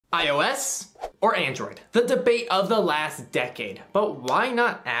iOS or Android? The debate of the last decade. But why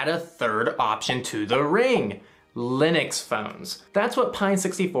not add a third option to the ring? Linux phones. That's what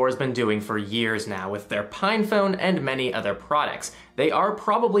Pine64 has been doing for years now with their PinePhone and many other products. They are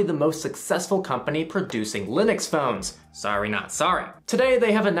probably the most successful company producing Linux phones. Sorry, not sorry. Today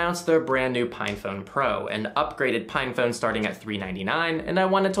they have announced their brand new PinePhone Pro, an upgraded PinePhone starting at $399, and I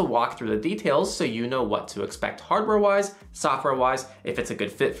wanted to walk through the details so you know what to expect hardware-wise, software-wise, if it's a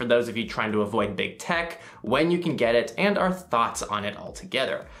good fit for those of you trying to avoid big tech, when you can get it, and our thoughts on it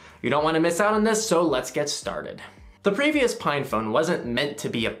altogether. You don't want to miss out on this, so let's get started. The previous PinePhone wasn't meant to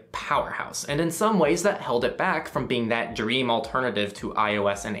be a powerhouse, and in some ways that held it back from being that dream alternative to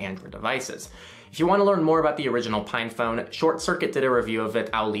iOS and Android devices. If you want to learn more about the original PinePhone, Short Circuit did a review of it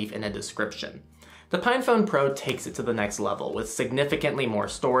I'll leave in the description. The PinePhone Pro takes it to the next level with significantly more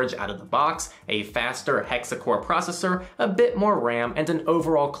storage out of the box, a faster hexa-core processor, a bit more RAM, and an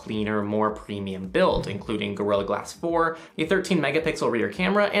overall cleaner, more premium build, including Gorilla Glass 4, a 13-megapixel rear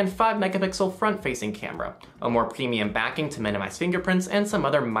camera, and 5-megapixel front-facing camera, a more premium backing to minimize fingerprints, and some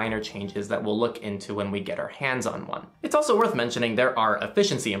other minor changes that we'll look into when we get our hands on one. It's also worth mentioning there are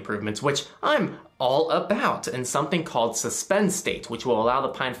efficiency improvements, which I'm all about, and something called suspend state, which will allow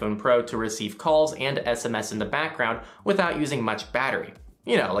the PinePhone Pro to receive calls and SMS in the background without using much battery.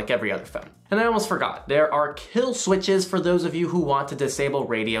 You know, like every other phone. And I almost forgot, there are kill switches for those of you who want to disable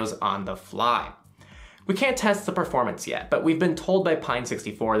radios on the fly. We can't test the performance yet, but we've been told by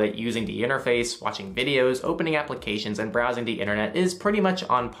Pine64 that using the interface, watching videos, opening applications, and browsing the internet is pretty much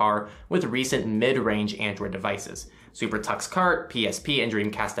on par with recent mid-range Android devices. SuperTux Kart, PSP, and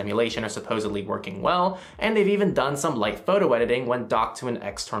Dreamcast emulation are supposedly working well, and they've even done some light photo editing when docked to an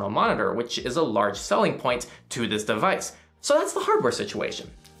external monitor, which is a large selling point to this device. So that's the hardware situation.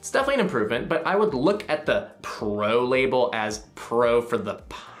 It's definitely an improvement, but I would look at the Pro label as Pro for the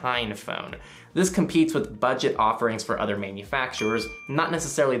PinePhone. This competes with budget offerings for other manufacturers, not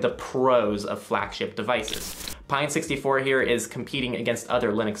necessarily the pros of flagship devices. Pine64 here is competing against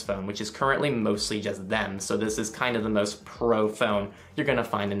other Linux phone, which is currently mostly just them, so this is kind of the most pro phone you're gonna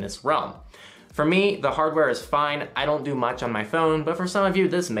find in this realm. For me, the hardware is fine, I don't do much on my phone, but for some of you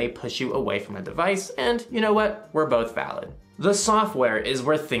this may push you away from a device, and you know what, we're both valid. The software is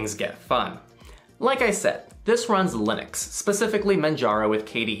where things get fun. Like I said, this runs Linux, specifically Manjaro with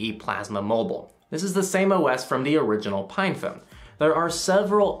KDE Plasma Mobile. This is the same OS from the original PinePhone. There are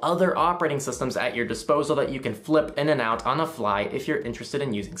several other operating systems at your disposal that you can flip in and out on the fly if you're interested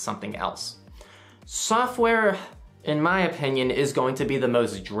in using something else. Software, in my opinion, is going to be the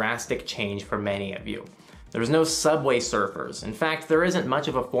most drastic change for many of you. There's no Subway surfers. In fact, there isn't much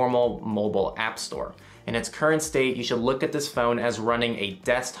of a formal mobile app store. In its current state, you should look at this phone as running a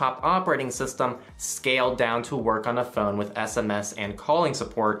desktop operating system scaled down to work on a phone with SMS and calling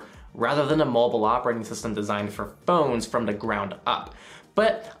support, rather than a mobile operating system designed for phones from the ground up.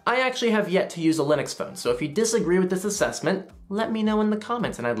 But I actually have yet to use a Linux phone, so if you disagree with this assessment, let me know in the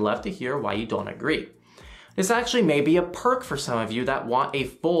comments and I'd love to hear why you don't agree. This actually may be a perk for some of you that want a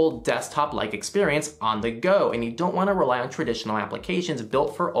full desktop-like experience on the go and you don't want to rely on traditional applications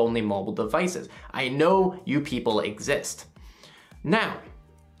built for only mobile devices. I know you people exist. Now,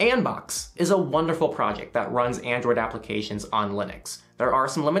 Anbox is a wonderful project that runs Android applications on Linux. There are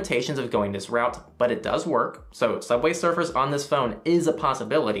some limitations of going this route, but it does work, so Subway Surfers on this phone is a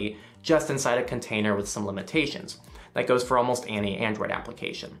possibility, just inside a container with some limitations. That goes for almost any Android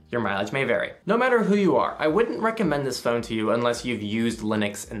application. Your mileage may vary. No matter who you are, I wouldn't recommend this phone to you unless you've used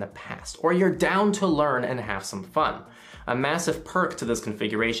Linux in the past, or you're down to learn and have some fun. A massive perk to this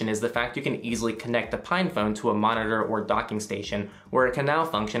configuration is the fact you can easily connect the PinePhone to a monitor or docking station where it can now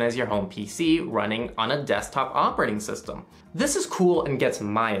function as your home PC running on a desktop operating system. This is cool and gets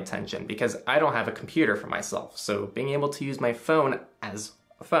my attention because I don't have a computer for myself, so being able to use my phone as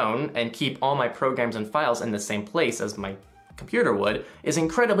a phone and keep all my programs and files in the same place as my computer would is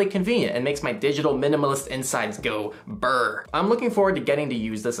incredibly convenient and makes my digital minimalist insides go brr. I'm looking forward to getting to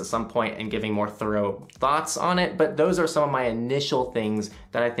use this at some point and giving more thorough thoughts on it, but those are some of my initial things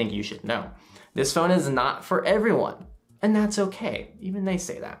that I think you should know. This phone is not for everyone, and that's okay. Even they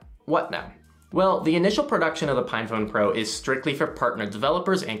say that. What now? Well, the initial production of the PinePhone Pro is strictly for partner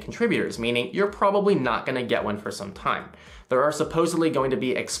developers and contributors, meaning you're probably not going to get one for some time. There are supposedly going to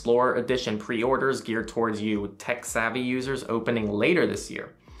be Explorer Edition pre-orders geared towards you tech-savvy users opening later this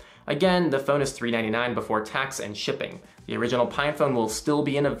year. Again, the phone is $399 before tax and shipping. The original PinePhone will still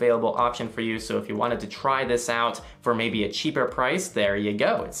be an available option for you, so if you wanted to try this out for maybe a cheaper price, there you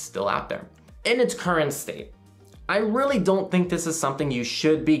go, it's still out there. In its current state, I really don't think this is something you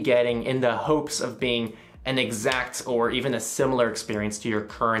should be getting in the hopes of being an exact or even a similar experience to your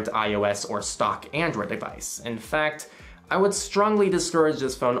current iOS or stock Android device. In fact, I would strongly discourage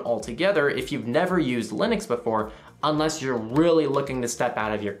this phone altogether if you've never used Linux before, unless you're really looking to step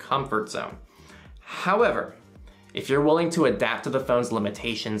out of your comfort zone. However, if you're willing to adapt to the phone's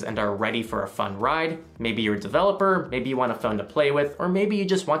limitations and are ready for a fun ride, maybe you're a developer, maybe you want a phone to play with, or maybe you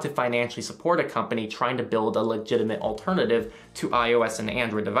just want to financially support a company trying to build a legitimate alternative to iOS and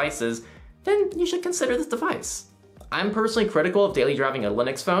Android devices, then you should consider this device. I'm personally critical of daily driving a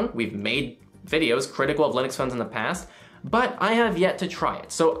Linux phone. We've made videos critical of Linux phones in the past, but I have yet to try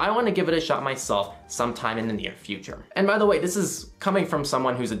it, so I want to give it a shot myself sometime in the near future. And by the way, this is coming from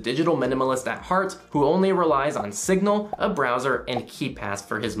someone who's a digital minimalist at heart, who only relies on Signal, a browser, and KeyPass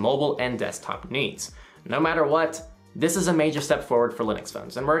for his mobile and desktop needs. No matter what, this is a major step forward for Linux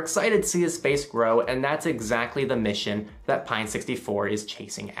phones, and we're excited to see the space grow, and that's exactly the mission that Pine64 is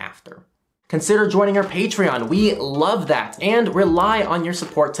chasing after. Consider joining our Patreon. We love that and rely on your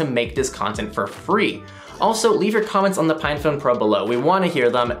support to make this content for free. Also, leave your comments on the PinePhone Pro below. We want to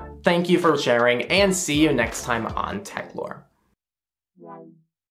hear them. Thank you for sharing, and see you next time on Techlore.